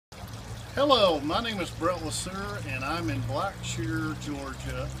Hello, my name is LeSueur and I'm in BlackShear,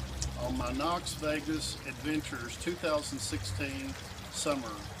 Georgia on my KnoxVegas Adventures 2016 summer.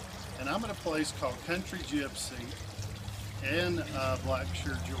 And I'm at a place called Country Gypsy in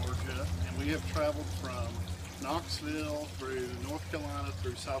BlackShear, Georgia. And we have traveled from Knoxville through North Carolina,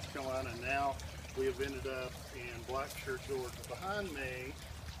 through South Carolina, and now we have ended up in BlackShear, Georgia. Behind me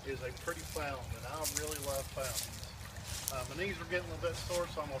is a pretty fountain, and I really love fountains. My knees are getting a little bit sore,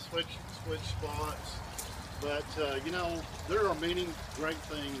 so I'm going to switch spots. But, you know, there are many great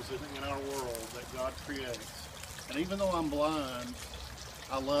things in our world that God creates. And even though I'm blind,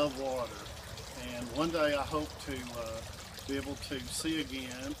 I love water. And one day I hope to be able to see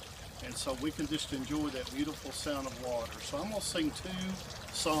again, and so we can just enjoy that beautiful sound of water. So I'm going to sing two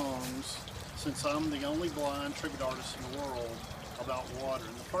songs, since I'm the only blind tribute artist in the world, about water.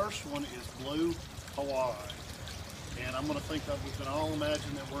 And the first one is Blue Hawaii. And I'm going to think that we can all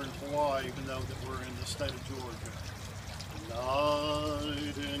imagine that we're in Hawaii, even though that we're in the state of Georgia.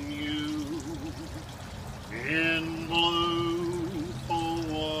 Night and you in blue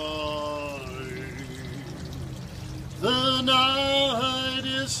Hawaii. The night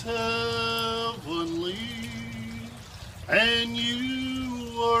is heavenly, and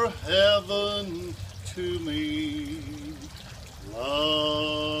you are heaven to me.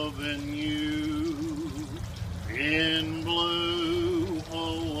 Loving you in blue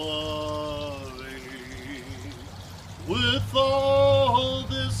Hawaii, with all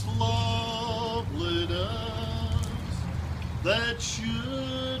this loveliness that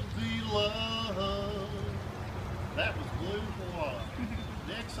should be loved. That was Blue Hawaii.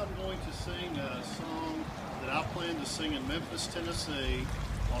 Next I'm going to sing a song that I plan to sing in Memphis, Tennessee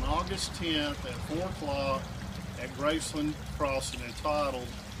on August 10th at 4 o'clock at Graceland Crossing, entitled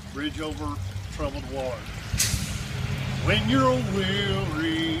Bridge Over Troubled Water. When you're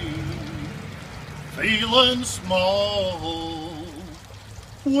weary, feeling small,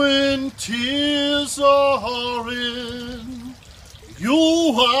 when tears are in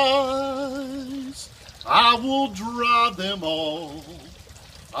your eyes, I will dry them all.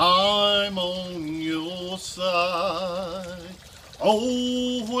 I'm on your side.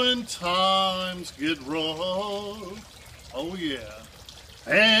 Oh, when times get rough, oh yeah.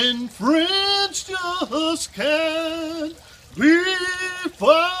 And friends just can't be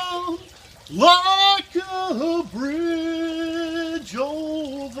found like a bridge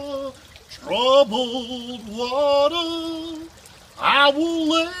over troubled water. I will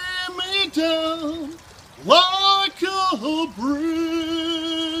lay me down like a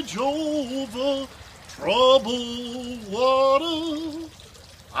bridge over troubled water.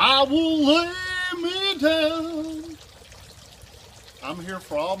 I will lay me down. I'm here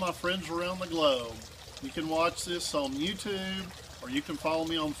for all my friends around the globe. You can watch this on YouTube, or you can follow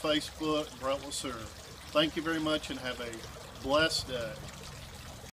me on Facebook, LeSueur. Thank you very much and have a blessed day.